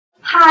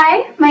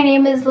Hi, my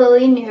name is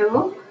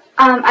Lily-Nou.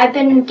 I've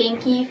been in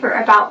Genki for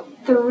about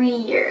 3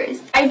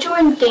 years. I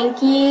joined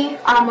Genki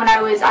when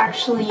I was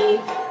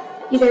actually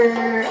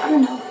either,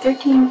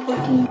 13,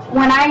 14.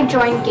 When I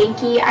joined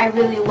Genki, I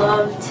really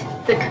loved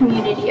the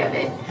community of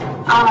it.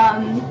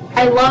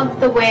 I love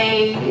the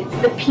way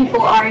the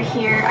people are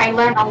here. I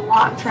learned a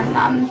lot from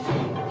them.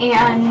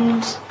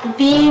 And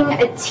being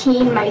a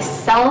teen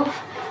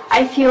myself,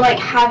 I feel like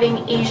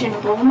having Asian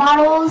role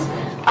models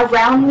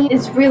around me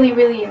is really,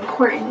 really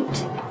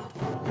important.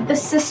 The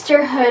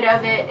sisterhood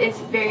of it is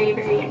very,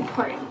 very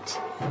important.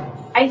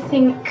 I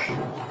think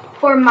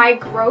for my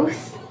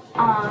growth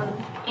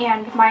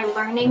and my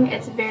learning,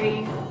 it's a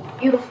very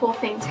beautiful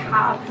thing to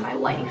have in my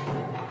life.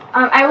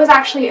 I was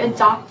actually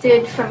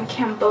adopted from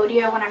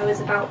Cambodia when I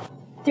was about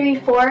 3,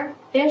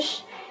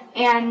 4-ish,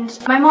 and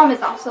my mom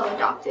is also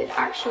adopted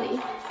actually.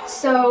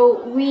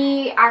 So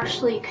we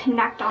actually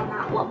connect on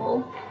that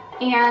level.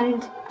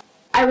 And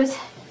I was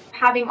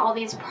having all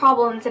these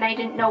problems and I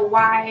didn't know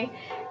why,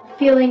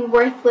 feeling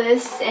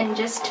worthless and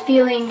just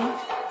feeling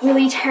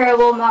really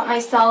terrible about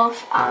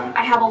myself.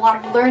 I have a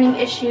lot of learning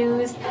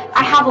issues.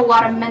 I have a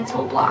lot of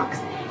mental blocks.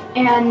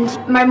 And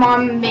my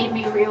mom made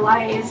me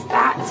realize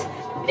that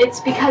it's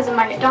because of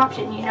my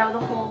adoption, you know,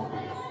 the whole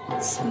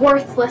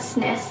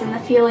worthlessness and the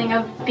feeling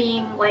of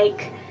being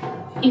like,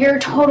 you're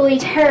totally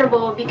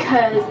terrible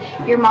because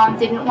your mom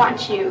didn't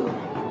want you.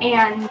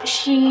 And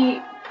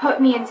she put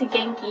me into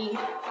Genki,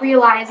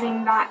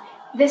 realizing that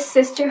this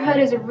sisterhood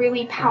is a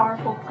really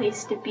powerful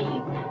place to be.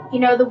 You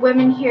know, the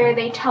women here,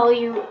 they tell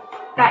you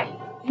that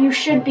you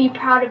should be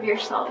proud of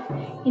yourself.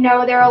 You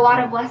know, there are a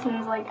lot of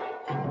lessons like,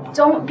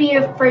 don't be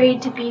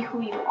afraid to be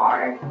who you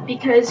are,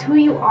 because who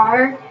you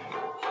are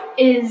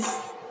is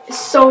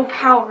so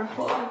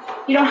powerful.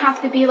 You don't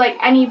have to be like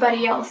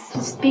anybody else.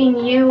 Just being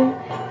you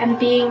and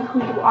being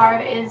who you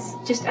are is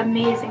just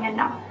amazing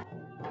enough.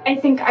 I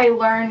think I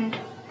learned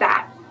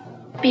that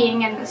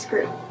being in this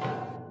group.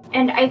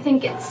 And I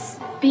think it's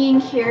being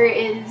here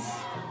is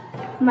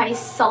my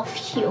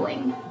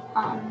self-healing.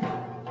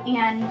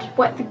 And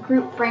what the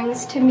group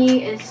brings to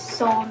me is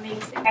so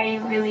amazing. I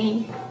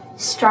really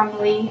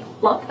strongly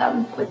love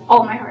them with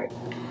all my heart.